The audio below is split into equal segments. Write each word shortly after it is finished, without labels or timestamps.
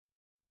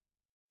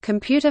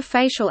Computer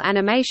facial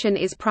animation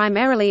is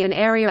primarily an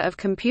area of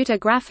computer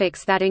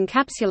graphics that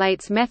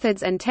encapsulates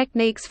methods and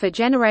techniques for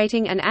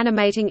generating and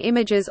animating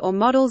images or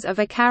models of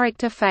a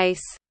character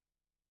face.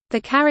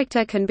 The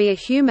character can be a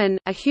human,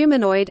 a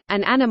humanoid,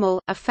 an animal,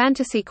 a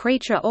fantasy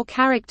creature or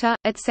character,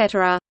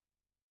 etc.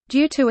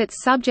 Due to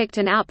its subject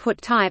and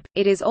output type,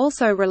 it is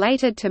also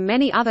related to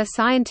many other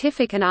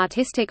scientific and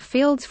artistic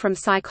fields from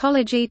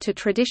psychology to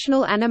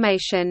traditional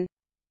animation.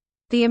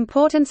 The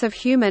importance of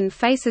human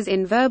faces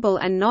in verbal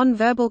and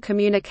non-verbal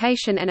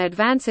communication and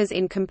advances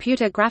in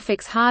computer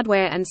graphics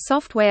hardware and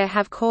software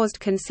have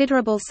caused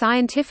considerable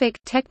scientific,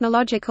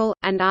 technological,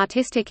 and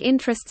artistic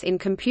interests in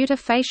computer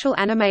facial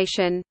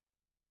animation.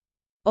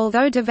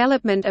 Although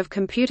development of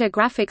computer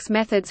graphics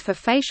methods for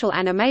facial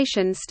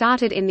animation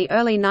started in the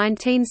early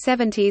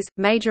 1970s,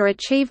 major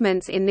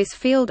achievements in this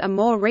field are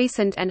more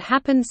recent and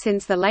happened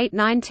since the late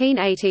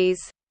 1980s.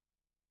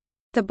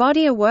 The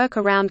body of work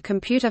around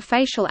computer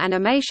facial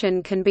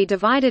animation can be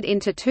divided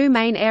into two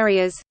main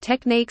areas: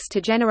 techniques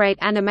to generate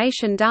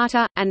animation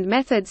data, and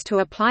methods to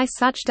apply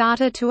such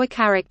data to a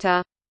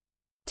character.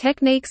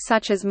 Techniques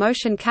such as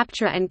motion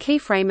capture and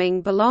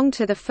keyframing belong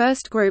to the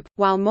first group,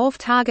 while morph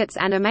targets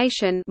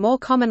animation, more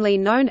commonly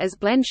known as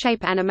blend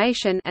shape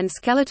animation, and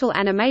skeletal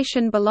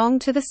animation belong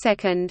to the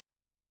second.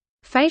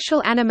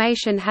 Facial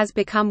animation has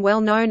become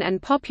well known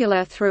and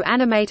popular through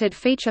animated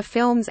feature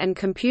films and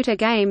computer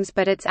games,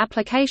 but its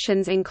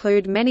applications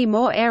include many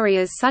more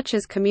areas such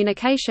as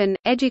communication,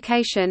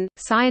 education,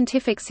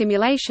 scientific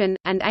simulation,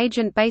 and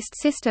agent-based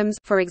systems,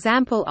 for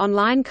example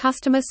online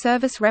customer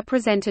service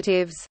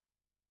representatives.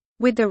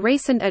 With the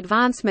recent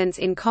advancements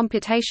in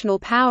computational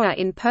power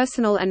in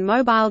personal and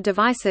mobile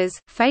devices,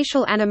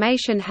 facial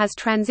animation has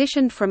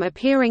transitioned from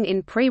appearing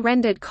in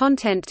pre-rendered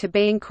content to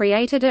being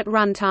created at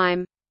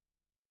runtime.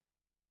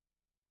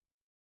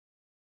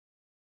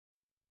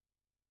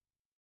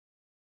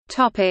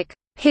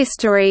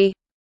 History.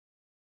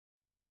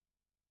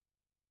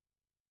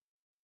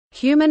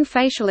 Human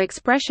facial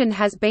expression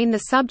has been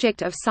the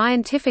subject of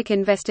scientific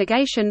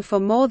investigation for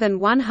more than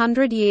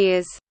 100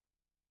 years.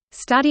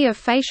 Study of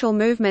facial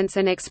movements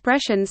and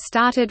expressions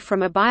started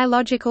from a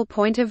biological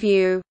point of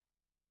view.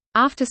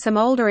 After some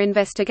older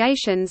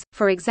investigations,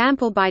 for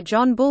example by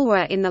John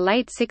Bulwer in the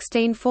late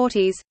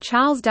 1640s,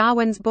 Charles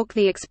Darwin's book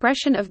The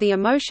Expression of the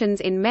Emotions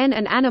in Men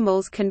and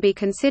Animals can be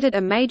considered a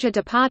major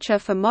departure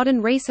for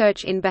modern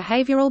research in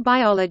behavioral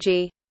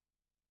biology.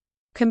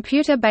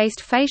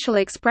 Computer-based facial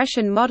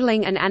expression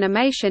modeling and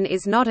animation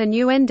is not a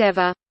new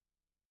endeavor.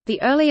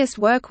 The earliest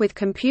work with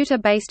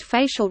computer-based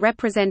facial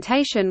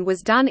representation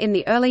was done in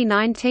the early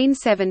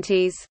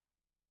 1970s.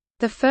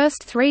 The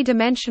first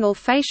three-dimensional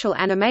facial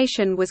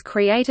animation was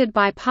created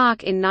by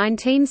Park in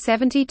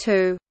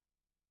 1972.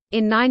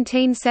 In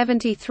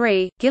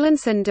 1973,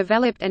 Gillinson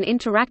developed an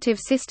interactive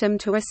system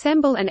to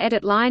assemble and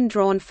edit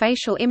line-drawn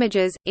facial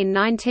images. In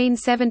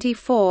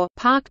 1974,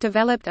 Park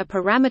developed a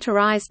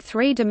parameterized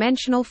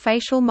three-dimensional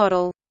facial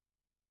model.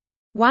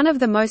 One of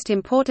the most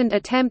important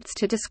attempts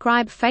to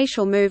describe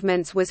facial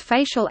movements was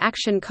Facial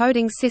Action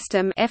Coding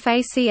System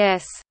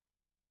 (FACS).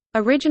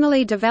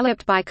 Originally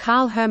developed by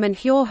Carl Hermann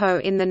Hjorhø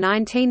in the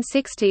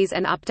 1960s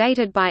and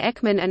updated by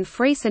Ekman and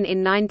Friesen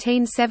in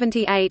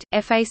 1978,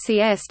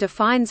 FACS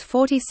defines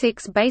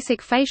 46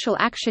 basic facial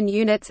action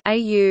units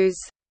 (AUs).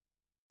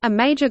 A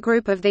major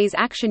group of these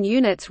action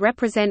units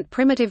represent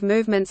primitive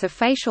movements of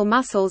facial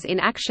muscles in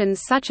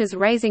actions such as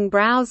raising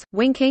brows,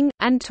 winking,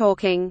 and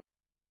talking.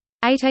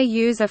 8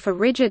 AUs are for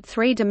rigid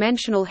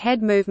three-dimensional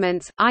head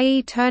movements,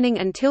 i.e. turning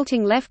and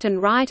tilting left and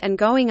right and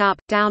going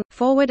up, down,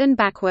 forward and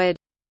backward.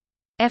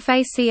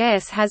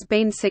 FACS has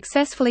been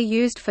successfully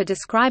used for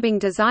describing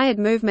desired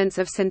movements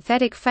of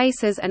synthetic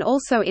faces and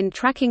also in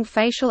tracking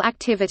facial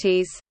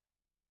activities.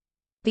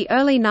 The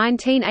early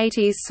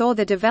 1980s saw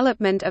the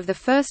development of the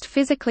first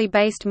physically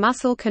based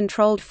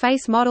muscle-controlled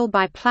face model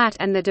by Platt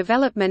and the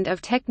development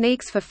of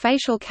techniques for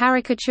facial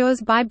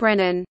caricatures by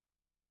Brennan.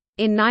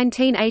 In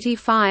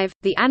 1985,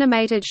 the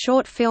animated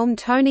short film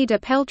Tony de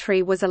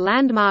Peltry was a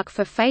landmark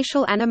for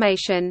facial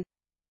animation.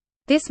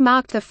 This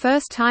marked the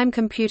first time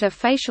computer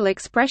facial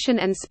expression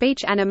and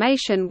speech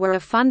animation were a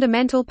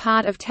fundamental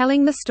part of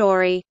telling the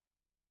story.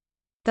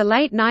 The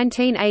late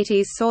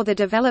 1980s saw the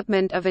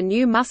development of a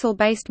new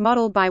muscle-based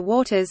model by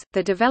Waters,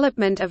 the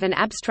development of an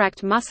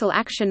abstract muscle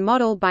action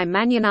model by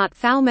Magnenat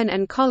Thalmann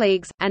and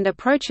colleagues, and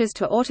approaches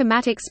to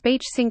automatic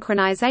speech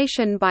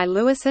synchronization by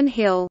Lewis and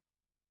Hill.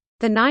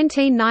 The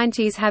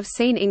 1990s have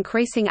seen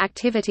increasing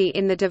activity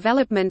in the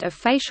development of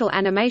facial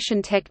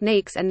animation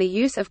techniques and the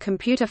use of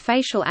computer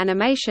facial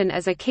animation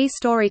as a key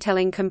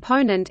storytelling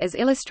component as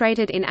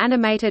illustrated in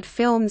animated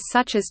films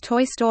such as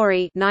Toy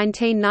Story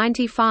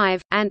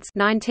 1995, Ants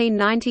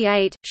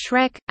 1998,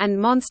 Shrek, and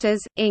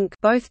Monsters, Inc.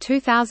 both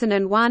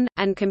 2001,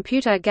 and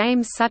computer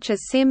games such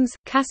as Sims,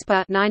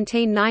 Casper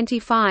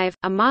 1995.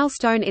 A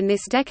milestone in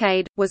this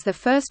decade, was the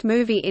first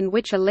movie in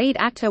which a lead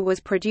actor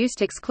was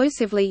produced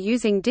exclusively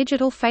using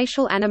digital facial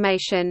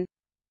animation.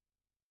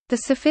 The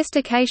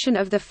sophistication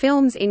of the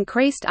films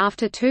increased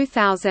after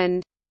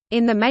 2000.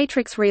 In The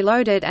Matrix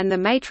Reloaded and The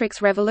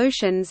Matrix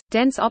Revolutions,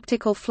 dense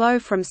optical flow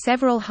from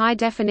several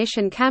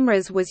high-definition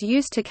cameras was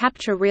used to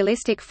capture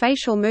realistic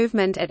facial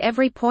movement at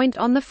every point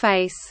on the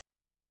face.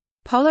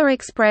 Polar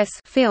Express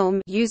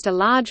film used a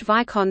large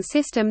Vicon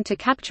system to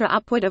capture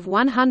upward of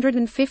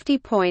 150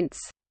 points.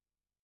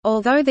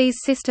 Although these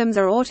systems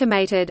are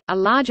automated, a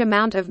large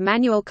amount of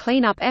manual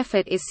cleanup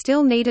effort is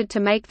still needed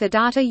to make the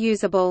data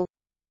usable.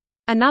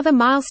 Another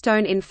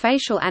milestone in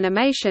facial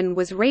animation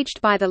was reached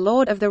by The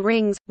Lord of the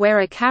Rings, where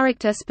a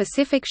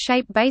character-specific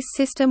shape-based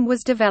system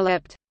was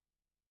developed.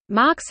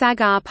 Mark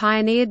Sagar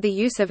pioneered the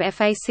use of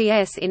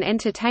FACS in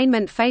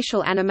entertainment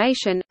facial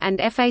animation, and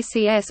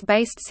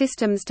FACS-based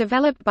systems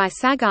developed by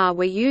Sagar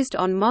were used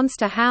on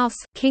Monster House,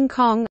 King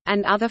Kong,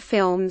 and other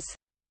films.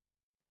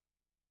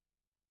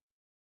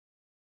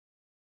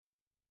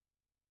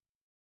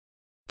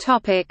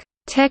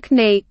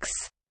 Techniques.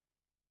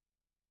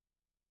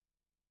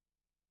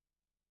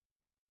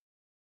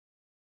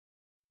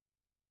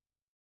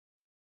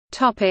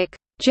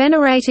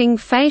 Generating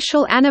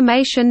facial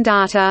animation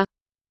data.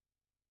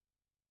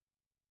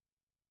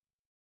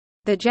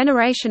 The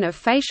generation of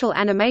facial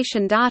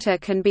animation data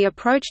can be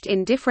approached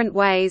in different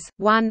ways.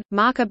 1.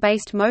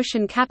 Marker-based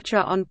motion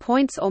capture on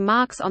points or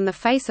marks on the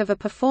face of a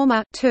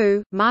performer.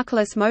 2.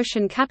 Markerless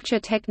motion capture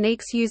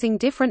techniques using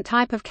different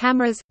type of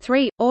cameras.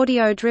 3.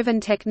 Audio-driven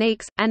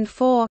techniques. And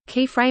 4.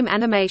 Keyframe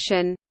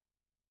animation.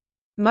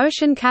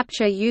 Motion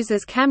capture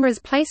uses cameras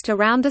placed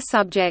around a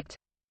subject.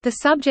 The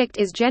subject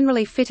is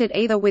generally fitted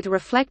either with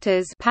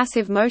reflectors,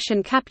 passive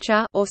motion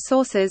capture, or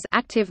sources,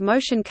 active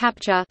motion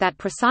capture, that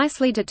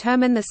precisely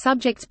determine the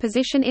subject's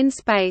position in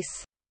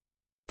space.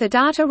 The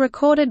data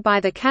recorded by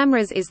the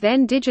cameras is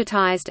then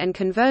digitized and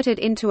converted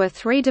into a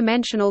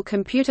three-dimensional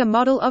computer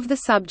model of the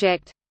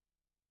subject.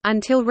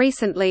 Until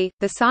recently,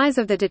 the size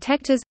of the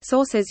detectors,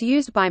 sources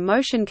used by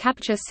motion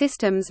capture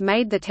systems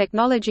made the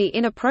technology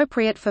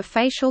inappropriate for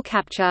facial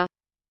capture.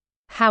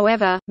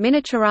 However,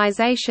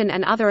 miniaturization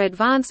and other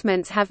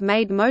advancements have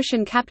made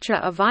motion capture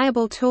a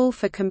viable tool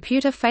for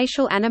computer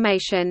facial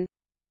animation.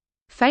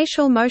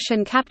 Facial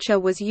motion capture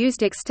was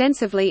used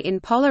extensively in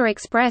Polar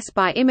Express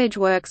by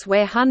Imageworks,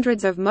 where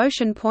hundreds of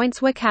motion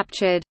points were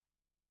captured.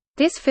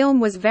 This film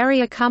was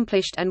very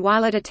accomplished, and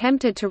while it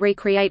attempted to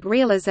recreate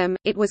realism,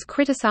 it was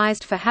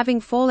criticized for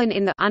having fallen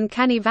in the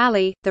uncanny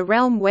valley, the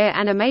realm where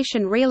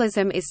animation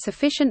realism is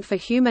sufficient for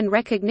human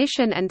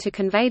recognition and to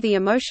convey the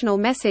emotional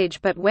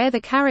message, but where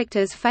the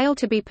characters fail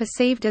to be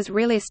perceived as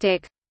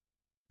realistic.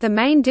 The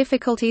main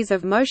difficulties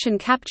of motion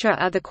capture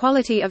are the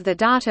quality of the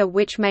data,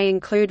 which may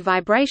include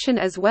vibration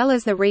as well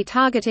as the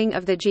retargeting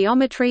of the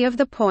geometry of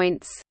the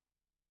points.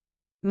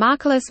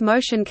 Markerless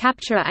motion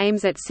capture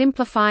aims at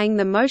simplifying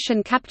the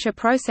motion capture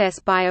process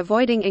by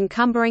avoiding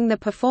encumbering the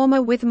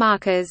performer with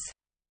markers.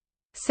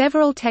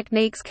 Several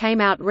techniques came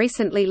out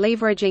recently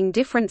leveraging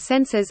different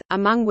sensors,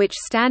 among which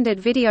standard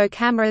video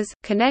cameras,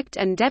 Kinect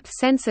and depth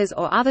sensors,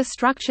 or other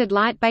structured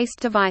light-based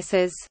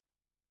devices.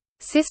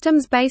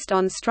 Systems based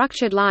on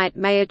structured light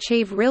may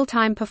achieve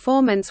real-time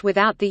performance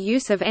without the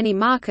use of any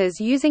markers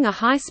using a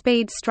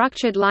high-speed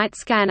structured light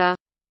scanner.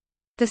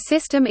 The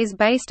system is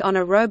based on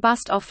a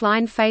robust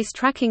offline face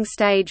tracking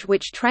stage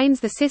which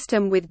trains the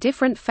system with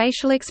different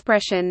facial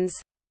expressions.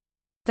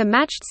 The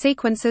matched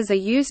sequences are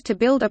used to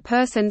build a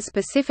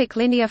person-specific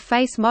linear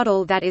face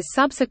model that is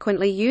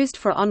subsequently used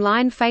for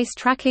online face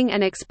tracking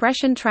and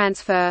expression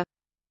transfer.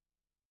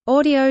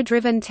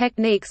 Audio-driven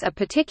techniques are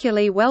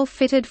particularly well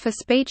fitted for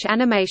speech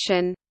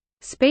animation.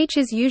 Speech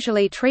is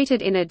usually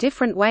treated in a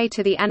different way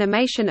to the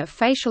animation of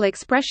facial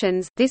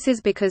expressions. This is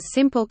because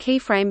simple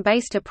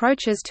keyframe-based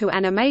approaches to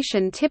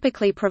animation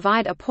typically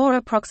provide a poor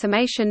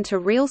approximation to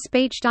real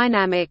speech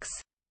dynamics.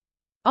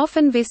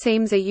 Often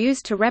visemes are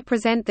used to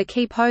represent the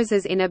key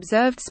poses in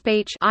observed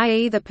speech,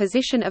 i.e. the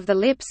position of the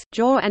lips,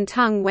 jaw and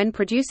tongue when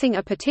producing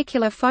a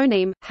particular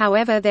phoneme.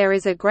 However, there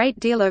is a great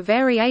deal of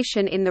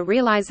variation in the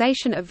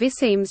realization of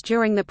visemes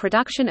during the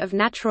production of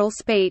natural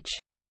speech.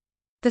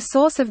 The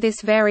source of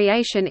this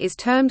variation is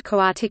termed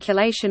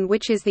coarticulation,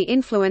 which is the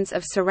influence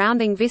of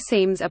surrounding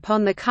visemes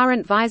upon the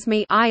current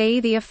viseme, i.e.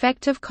 the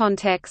effect of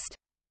context.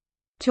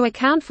 To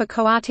account for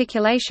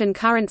coarticulation,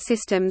 current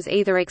systems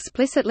either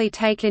explicitly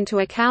take into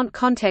account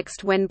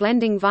context when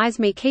blending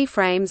viseme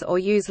keyframes or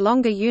use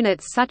longer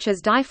units such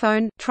as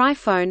diphone,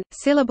 triphone,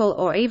 syllable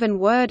or even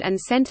word and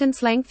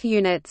sentence length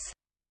units.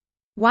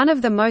 One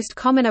of the most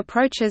common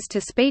approaches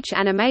to speech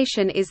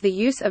animation is the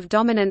use of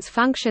dominance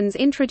functions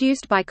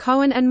introduced by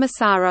Cohen and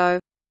Massaro.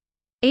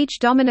 Each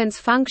dominance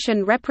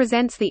function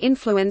represents the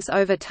influence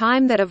over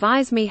time that a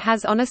viseme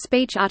has on a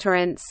speech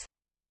utterance.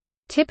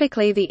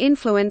 Typically the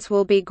influence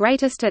will be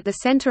greatest at the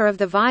center of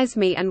the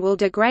viseme and will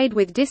degrade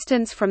with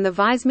distance from the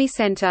viseme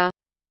center.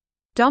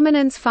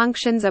 Dominance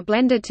functions are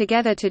blended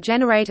together to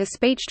generate a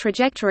speech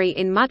trajectory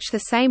in much the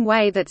same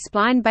way that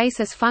spline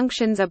basis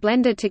functions are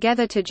blended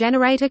together to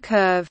generate a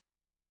curve.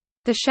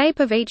 The shape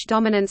of each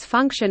dominance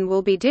function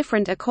will be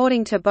different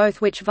according to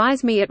both which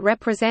viseme it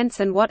represents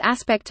and what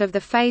aspect of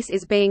the face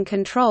is being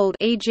controlled,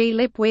 e.g.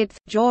 lip width,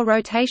 jaw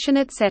rotation,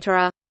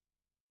 etc.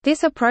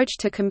 This approach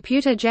to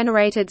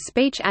computer-generated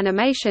speech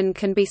animation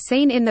can be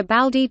seen in the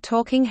Baldi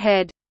talking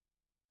head.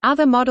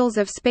 Other models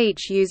of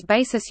speech use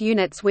basis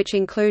units which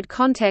include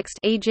context,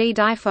 e.g.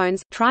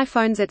 diphones,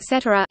 triphones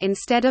etc.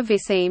 instead of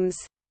visemes.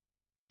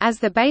 As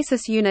the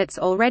basis units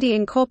already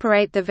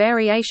incorporate the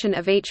variation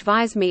of each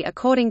viseme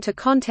according to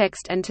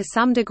context and to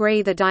some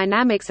degree the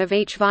dynamics of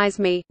each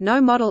viseme, no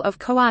model of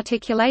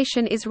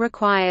coarticulation is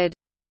required.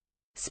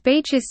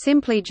 Speech is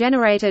simply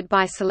generated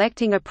by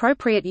selecting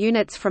appropriate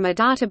units from a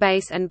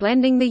database and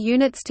blending the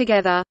units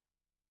together.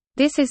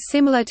 This is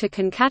similar to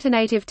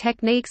concatenative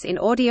techniques in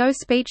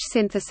audio-speech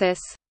synthesis.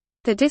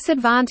 The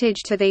disadvantage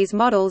to these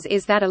models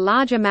is that a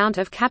large amount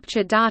of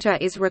captured data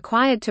is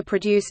required to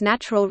produce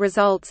natural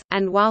results,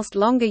 and whilst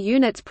longer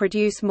units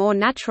produce more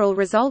natural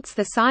results,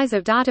 the size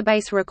of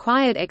database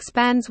required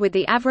expands with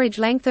the average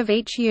length of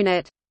each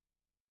unit.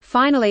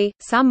 Finally,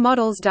 some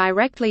models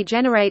directly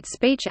generate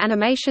speech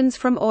animations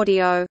from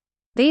audio.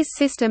 These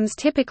systems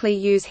typically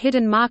use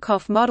hidden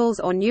Markov models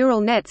or neural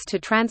nets to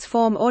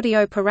transform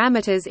audio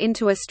parameters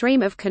into a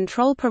stream of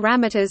control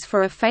parameters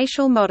for a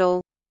facial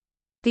model.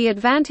 The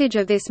advantage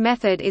of this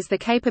method is the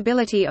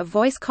capability of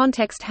voice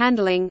context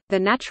handling, the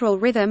natural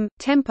rhythm,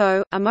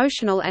 tempo,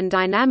 emotional and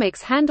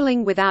dynamics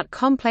handling without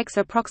complex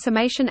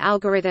approximation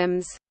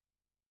algorithms.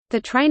 The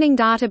training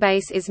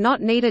database is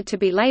not needed to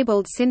be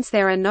labeled since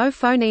there are no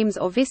phonemes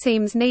or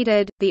visemes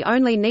needed, the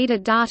only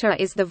needed data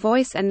is the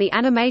voice and the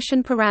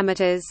animation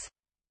parameters.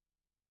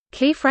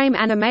 Keyframe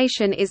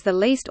animation is the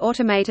least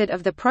automated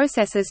of the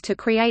processes to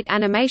create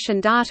animation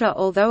data,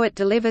 although it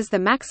delivers the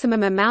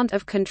maximum amount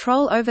of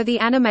control over the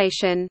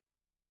animation.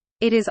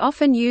 It is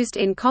often used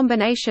in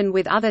combination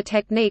with other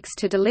techniques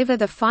to deliver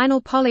the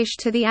final polish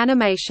to the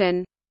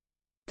animation.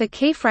 The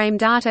keyframe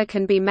data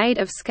can be made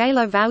of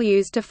scalar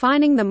values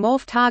defining the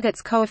morph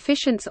target's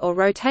coefficients or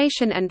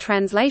rotation and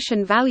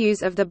translation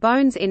values of the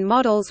bones in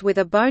models with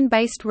a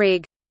bone-based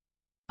rig.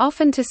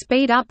 Often to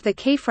speed up the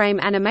keyframe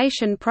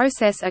animation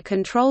process, a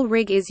control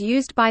rig is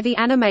used by the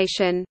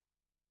animation.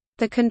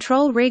 The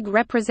control rig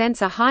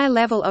represents a higher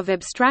level of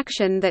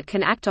abstraction that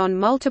can act on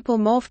multiple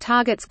morph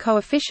targets'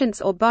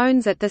 coefficients or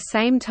bones at the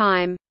same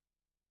time.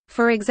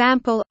 For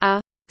example,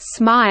 a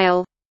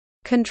smile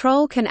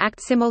control can act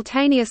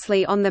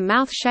simultaneously on the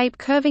mouth shape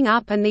curving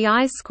up and the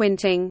eyes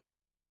squinting.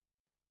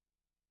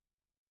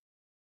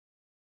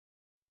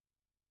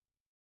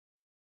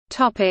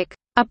 Topic: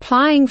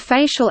 Applying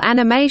facial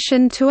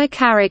animation to a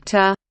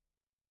character.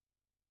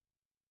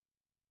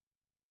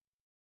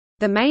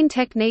 The main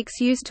techniques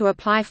used to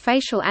apply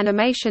facial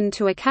animation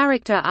to a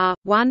character are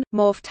 1.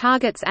 Morph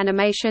targets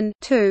animation,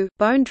 2.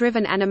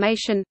 Bone-driven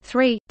animation,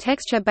 3.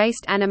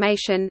 Texture-based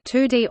animation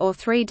 2D or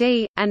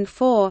 3D, and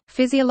 4.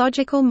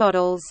 Physiological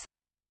models.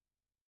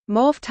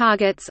 Morph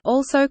targets,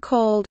 also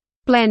called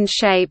blend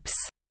shapes,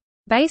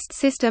 based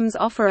systems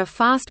offer a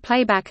fast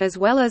playback as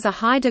well as a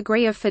high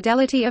degree of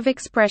fidelity of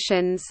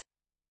expressions.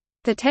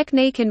 The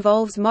technique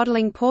involves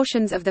modeling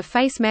portions of the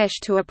face mesh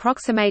to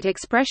approximate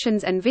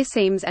expressions and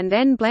visemes and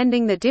then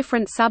blending the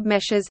different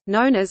submeshes,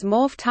 known as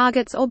morph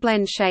targets or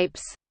blend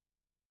shapes.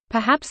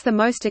 Perhaps the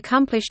most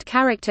accomplished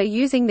character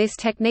using this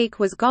technique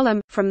was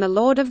Gollum, from The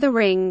Lord of the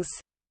Rings.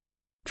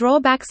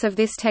 Drawbacks of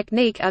this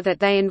technique are that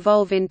they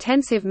involve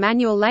intensive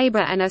manual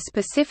labor and are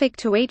specific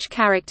to each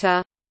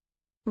character.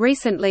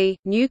 Recently,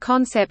 new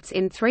concepts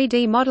in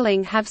 3D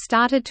modeling have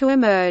started to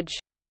emerge.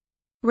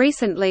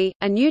 Recently,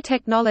 a new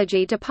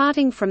technology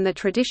departing from the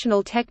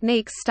traditional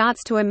techniques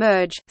starts to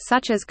emerge,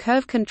 such as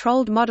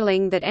curve-controlled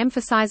modeling that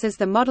emphasizes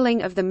the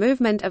modeling of the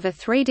movement of a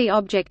 3D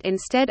object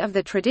instead of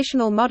the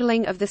traditional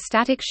modeling of the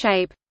static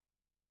shape.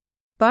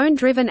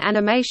 Bone-driven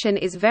animation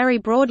is very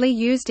broadly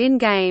used in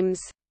games.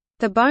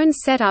 The bone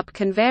setup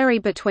can vary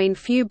between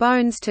few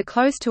bones to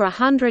close to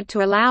 100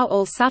 to allow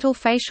all subtle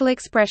facial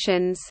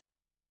expressions.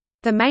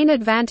 The main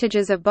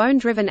advantages of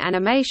bone-driven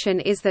animation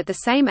is that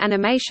the same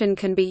animation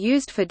can be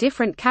used for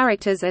different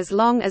characters as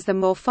long as the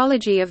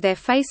morphology of their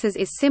faces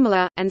is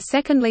similar, and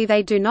secondly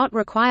they do not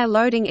require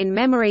loading in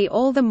memory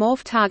all the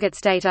morph targets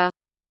data.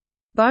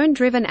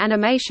 Bone-driven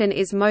animation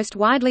is most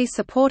widely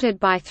supported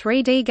by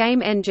 3D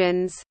game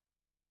engines.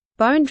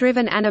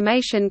 Bone-driven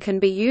animation can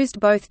be used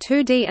both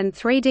 2D and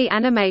 3D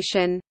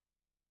animation.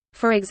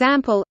 For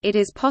example, it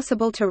is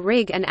possible to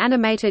rig and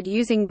animated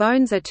using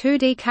bones a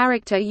 2D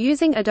character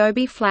using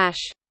Adobe Flash.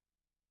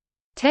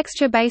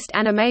 Texture-based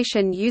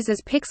animation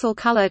uses pixel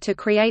color to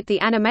create the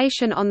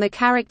animation on the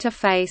character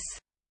face.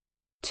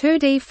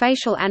 2D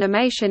facial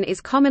animation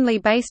is commonly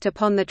based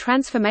upon the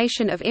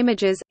transformation of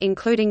images,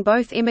 including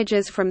both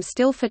images from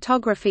still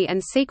photography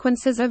and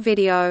sequences of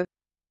video.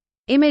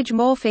 Image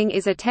morphing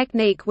is a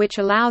technique which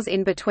allows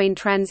in-between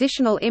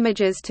transitional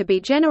images to be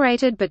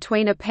generated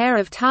between a pair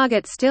of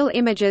target still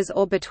images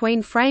or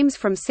between frames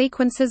from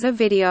sequences of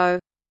video.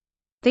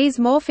 These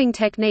morphing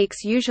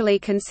techniques usually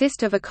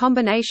consist of a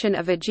combination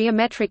of a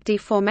geometric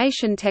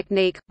deformation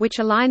technique, which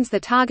aligns the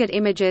target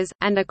images,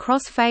 and a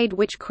crossfade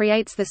which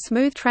creates the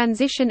smooth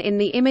transition in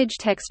the image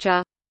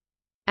texture.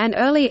 An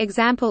early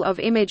example of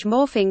image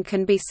morphing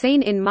can be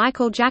seen in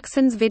Michael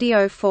Jackson's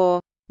video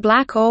for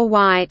 "Black or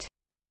White".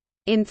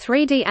 In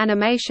 3D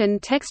animation,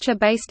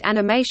 texture-based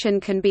animation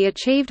can be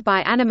achieved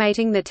by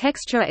animating the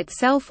texture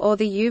itself or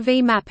the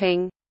UV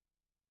mapping.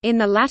 In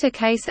the latter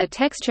case, a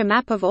texture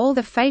map of all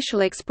the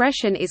facial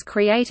expression is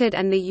created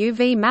and the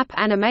UV map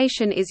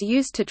animation is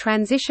used to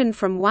transition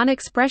from one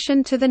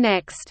expression to the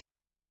next.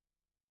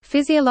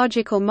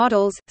 Physiological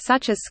models,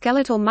 such as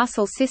skeletal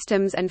muscle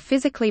systems and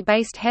physically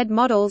based head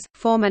models,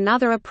 form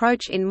another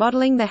approach in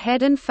modeling the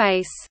head and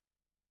face.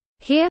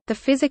 Here, the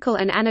physical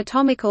and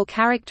anatomical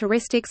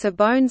characteristics of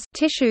bones,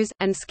 tissues,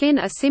 and skin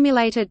are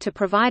simulated to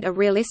provide a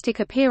realistic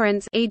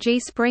appearance,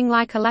 e.g.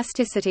 spring-like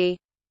elasticity.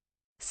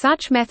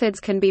 Such methods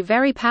can be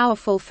very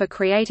powerful for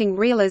creating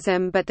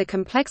realism, but the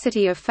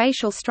complexity of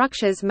facial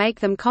structures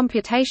make them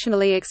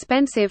computationally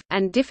expensive,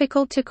 and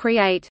difficult to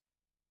create.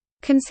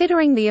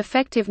 Considering the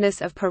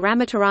effectiveness of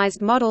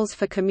parameterized models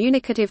for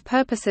communicative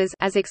purposes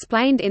as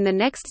explained in the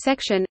next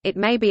section, it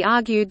may be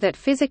argued that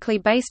physically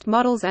based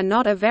models are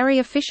not a very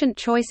efficient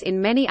choice in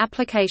many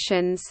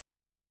applications.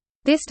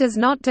 This does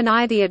not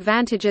deny the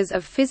advantages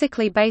of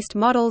physically based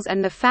models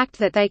and the fact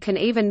that they can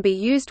even be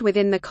used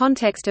within the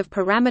context of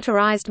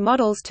parameterized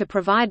models to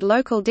provide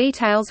local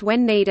details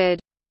when needed.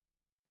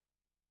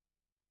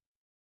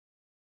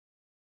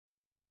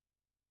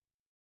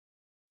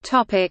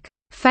 Topic: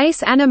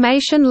 Face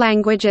animation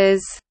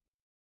languages.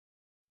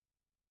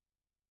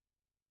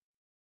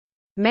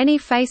 Many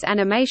face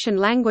animation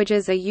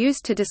languages are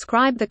used to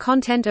describe the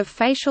content of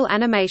facial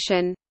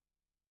animation.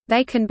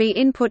 They can be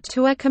input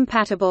to a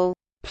compatible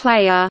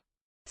player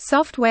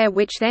software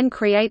which then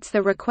creates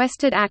the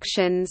requested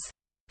actions.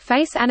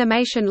 Face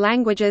animation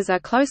languages are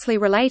closely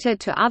related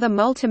to other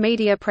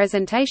multimedia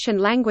presentation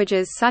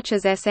languages such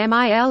as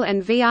SMIL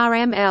and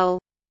VRML.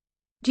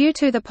 Due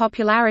to the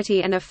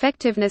popularity and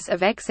effectiveness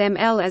of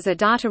XML as a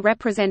data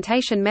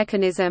representation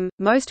mechanism,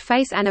 most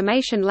face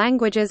animation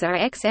languages are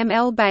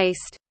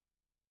XML-based.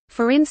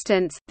 For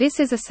instance,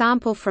 this is a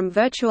sample from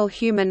Virtual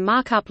Human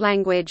Markup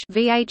Language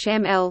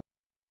 (VHML).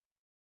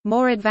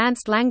 More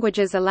advanced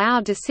languages allow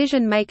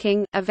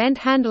decision-making, event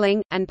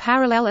handling, and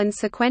parallel and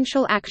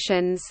sequential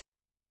actions.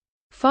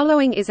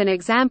 Following is an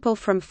example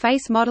from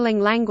Face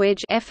Modeling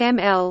Language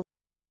 (FML).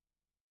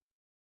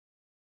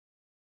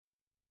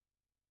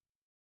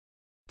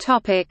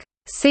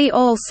 See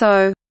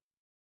also: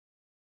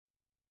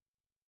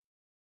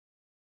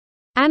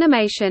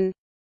 Animation,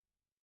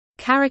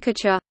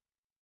 caricature,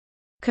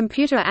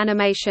 computer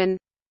animation,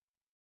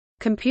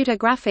 computer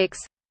graphics,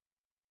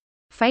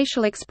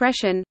 facial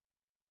expression,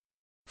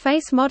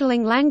 face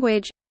modeling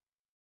language,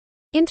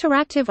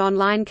 interactive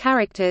online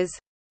characters,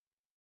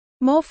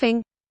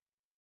 morphing,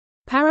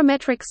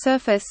 parametric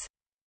surface,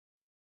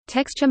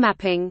 texture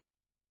mapping.